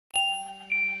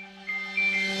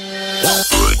Hi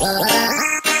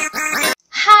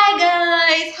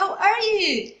guys, how are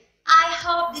you? I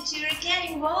hope that you're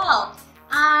getting well.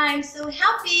 I'm so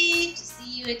happy to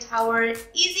see you at our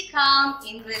Easy Calm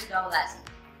English Go lesson.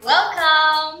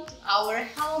 Welcome to our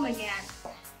home again.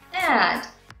 And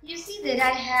you see that I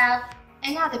have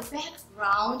another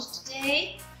background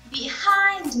today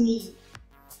behind me.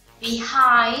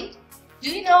 Behind.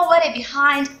 Do you know what a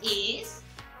behind is?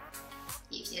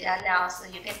 If you don't know, so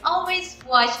you can always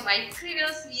watch my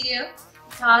previous video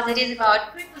because it is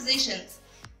about prepositions.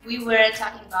 We were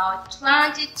talking about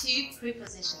 22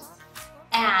 prepositions.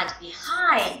 And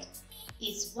behind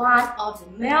is one of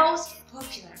the most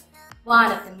popular,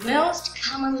 one of the most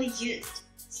commonly used.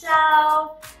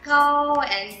 So go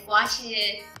and watch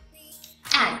it.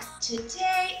 And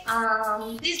today,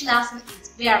 this lesson is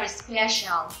very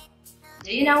special.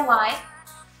 Do you know why?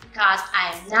 Because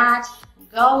I am not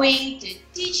going to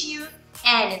teach you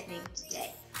anything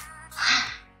today.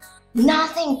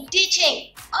 Nothing teaching!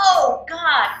 Oh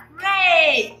God,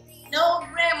 great! No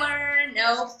grammar,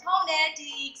 no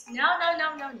phonetics, no.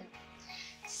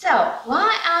 So,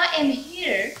 why I am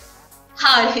here?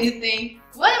 How do you think?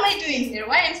 What am I doing here?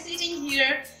 Why I'm sitting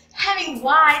here having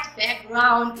white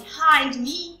background behind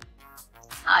me?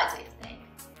 How do you think?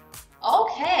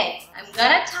 Okay, I'm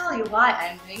gonna tell you why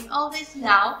I'm doing all this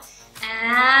now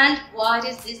and what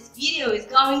is this video is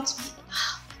going to be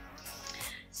about.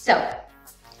 So,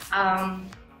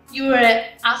 you were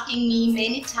asking me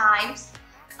many times,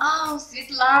 oh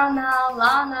Svetlana,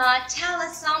 Lana, tell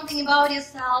us something about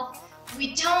yourself.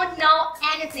 We don't know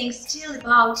anything still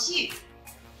about you.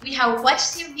 We have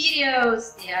watched your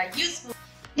videos, they are useful.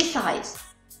 Besides,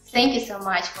 thank you so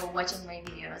much for watching my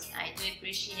videos. I do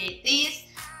appreciate this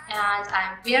and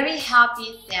I'm very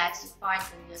happy that you find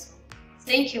them useful.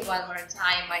 Thank you one more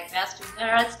time, my best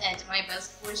regards and my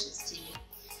best wishes to you.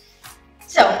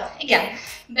 So, again,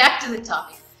 back to the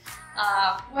topic.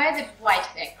 Where the white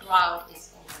background is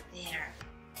over there.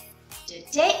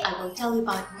 Today I will tell you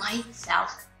about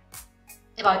myself,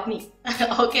 about me,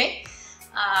 okay?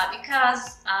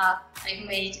 Because I've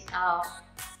made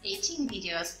 18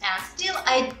 videos and still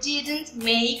I didn't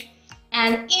make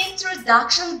an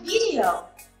introduction video.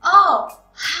 Oh,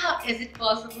 how is it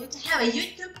possible to have a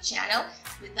YouTube channel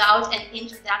without an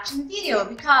introduction video?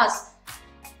 Because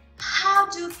how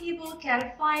do people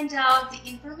can find out the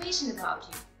information about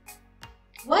you?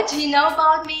 What do you know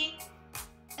about me?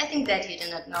 I think that you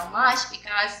do not know much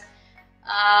because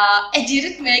I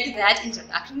didn't make that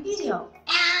introduction video.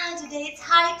 And today it's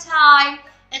high time,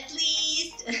 at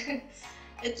least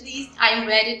I'm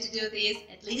ready to do this.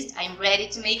 At least I'm ready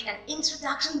to make an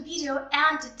introduction video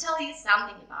and to tell you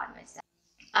something about myself.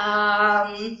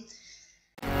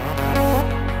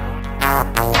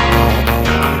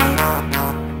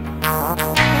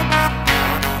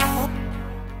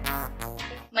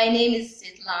 My name is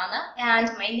Svetlana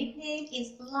and my nickname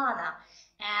is Lana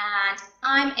and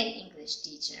I'm an English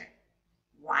teacher.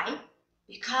 Why?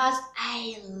 Because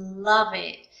I love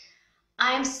it.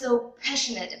 I'm so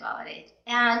passionate about it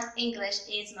and English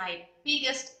is my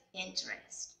biggest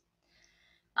interest.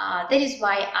 That is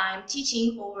why I'm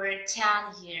teaching over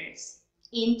 10 years.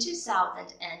 In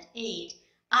 2008,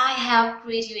 I have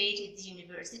graduated the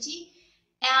university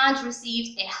and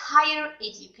received a higher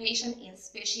education in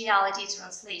specialty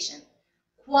translation,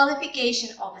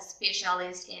 qualification of a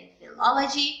specialist in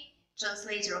philology,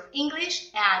 translator of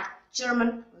English and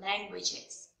German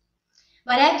languages.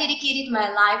 But I've dedicated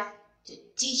my life to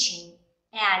teaching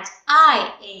and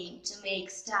I aim to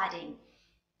make studying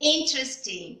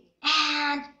interesting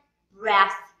and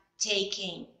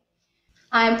breathtaking.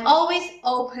 I'm always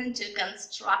open to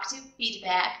constructive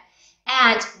feedback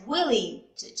and willing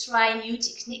to try new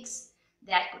techniques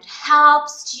that could help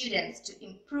students to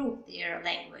improve their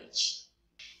language.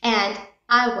 And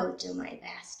I will do my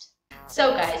best.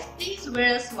 So guys, these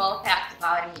were small facts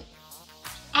about me.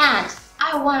 And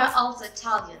I want to also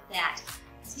tell you that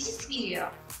this video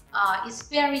is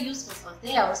very useful for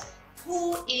those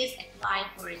who is applying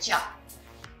for a job.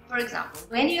 For example,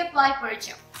 when you apply for a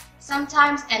job,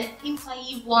 sometimes an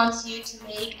employee wants you to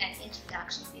make an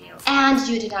introduction video and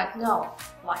you do not know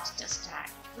what to start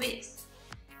with.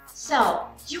 So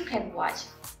you can watch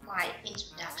my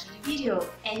introduction video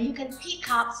and you can pick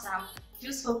up some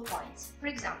useful points. For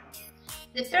example,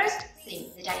 the first thing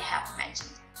that I have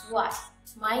mentioned was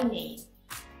my name,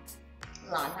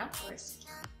 Lana or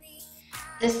Svetlana.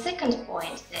 The second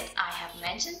point that I have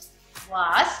mentioned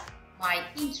was my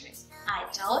interest. I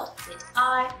told that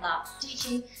I love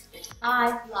teaching, that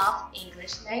I love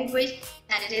English language,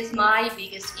 and it is my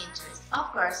biggest interest.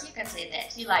 Of course, you can say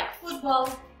that you like football,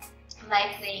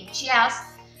 like playing chess,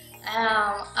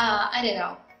 I don't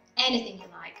know, anything you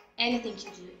like, anything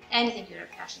you do, anything you're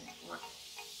passionate for.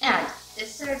 And the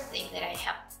third thing that I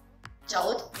have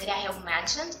told, that I have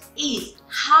mentioned, is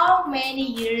how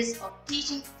many years of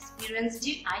teaching experience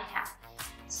do I have.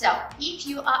 So if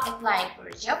you are applying for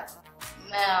a job,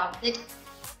 that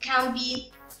can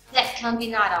be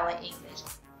not only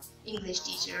English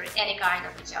teacher, any kind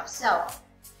of a job. So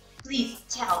please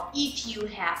tell if you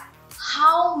have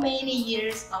how many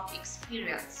years of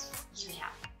experience you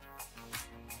have.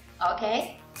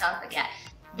 Okay, don't forget.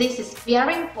 This is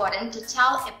very important to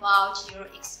tell about your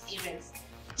experience.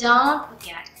 Don't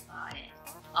forget about it.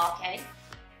 Okay,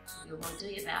 you will do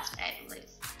your best, I believe.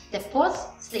 The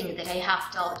fourth thing that I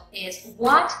have told is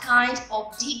what kind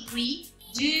of degree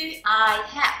do I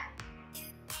have?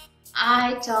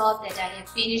 I told that I have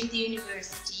finished the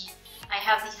university, I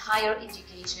have the higher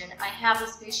education, I have the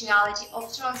specialty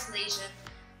of translation,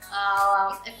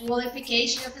 a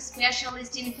qualification of a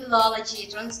specialist in philology,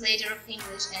 translator of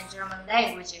English and German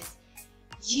languages.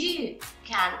 You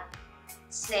can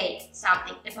say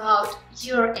something about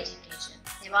your education,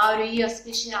 about your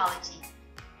specialty.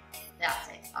 That's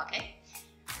it, okay?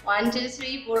 1, 2,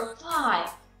 3, 4, 5.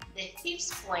 The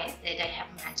fifth point that I have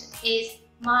mentioned is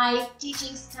my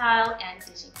teaching style and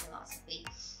teaching philosophy.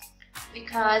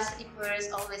 Because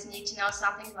teachers always need to know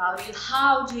something about you.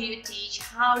 How do you teach?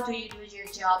 How do you do your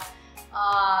job?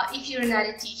 If you're not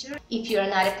a teacher, if you're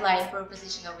not applying for a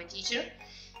position of a teacher,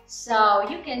 so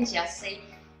you can just say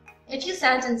a few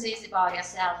sentences about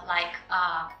yourself, like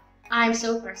I'm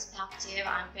so perspective,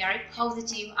 I'm very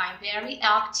positive, I'm very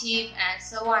active, and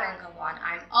so on and go on.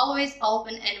 I'm always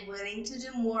open and willing to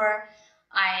do more.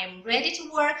 I'm ready to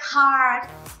work hard.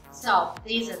 So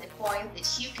these are the points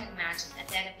that you can mention, and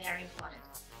that are very important.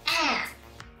 And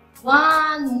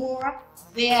one more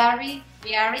very,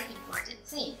 very important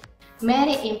thing.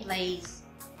 Many employees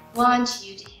want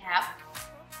you to have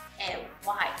a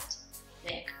white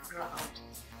background.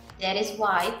 That is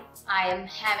why I am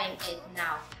having it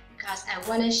now, because I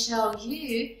want to show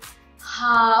you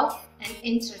how an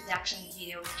introduction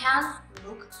video can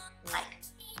look like.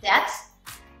 That's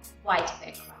white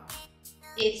background.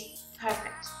 It's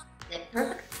perfect. The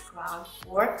perfect background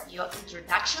for your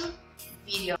introduction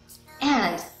video.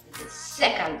 And the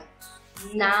second,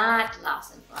 not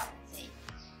last important thing,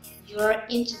 your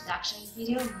introduction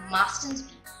video mustn't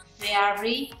be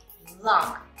very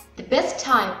long. The best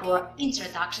time for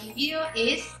introduction video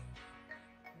is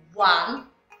 1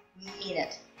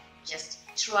 minute. Just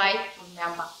try to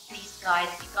remember these guys,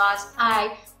 because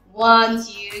I want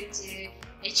you to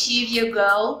achieve your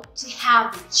goal, to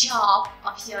have the job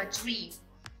of your dream.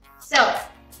 So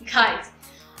guys,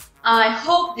 I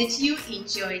hope that you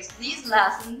enjoyed this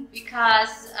lesson,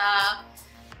 because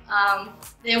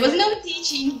there was no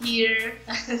teaching here.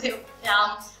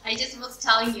 I just was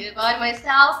telling you about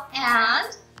myself,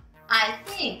 and I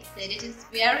think that it is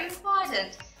very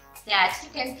important that you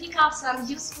can pick up some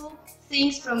useful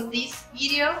things from this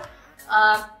video,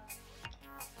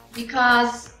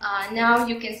 because now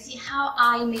you can see how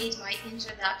I made my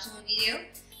introduction video,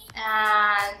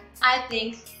 and I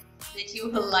think that you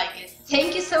will like it.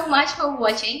 Thank you so much for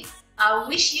watching. I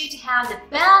wish you to have the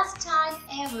best time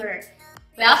ever.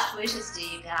 Best wishes to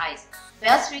you guys.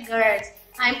 Best regards.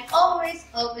 I'm always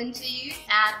open to you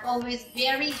and always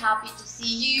very happy to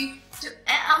see you.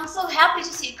 I'm so happy to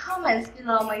see comments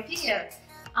below my video.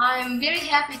 I'm very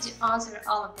happy to answer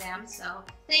all of them. So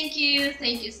thank you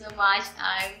so much.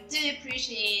 I do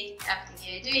appreciate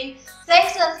everything you're doing.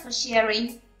 Thanks a lot for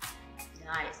sharing.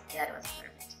 Nice, that was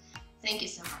perfect. Thank you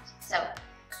so much. So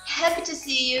happy to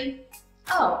see you.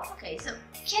 Oh, okay. So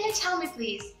can you tell me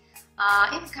please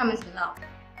in the comments below,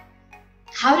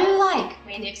 how do you like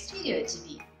my next video to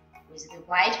be? With the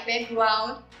white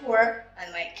background or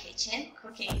on my kitchen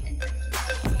cooking and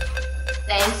cooking?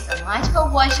 Thanks so much for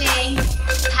watching.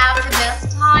 Have the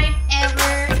best time.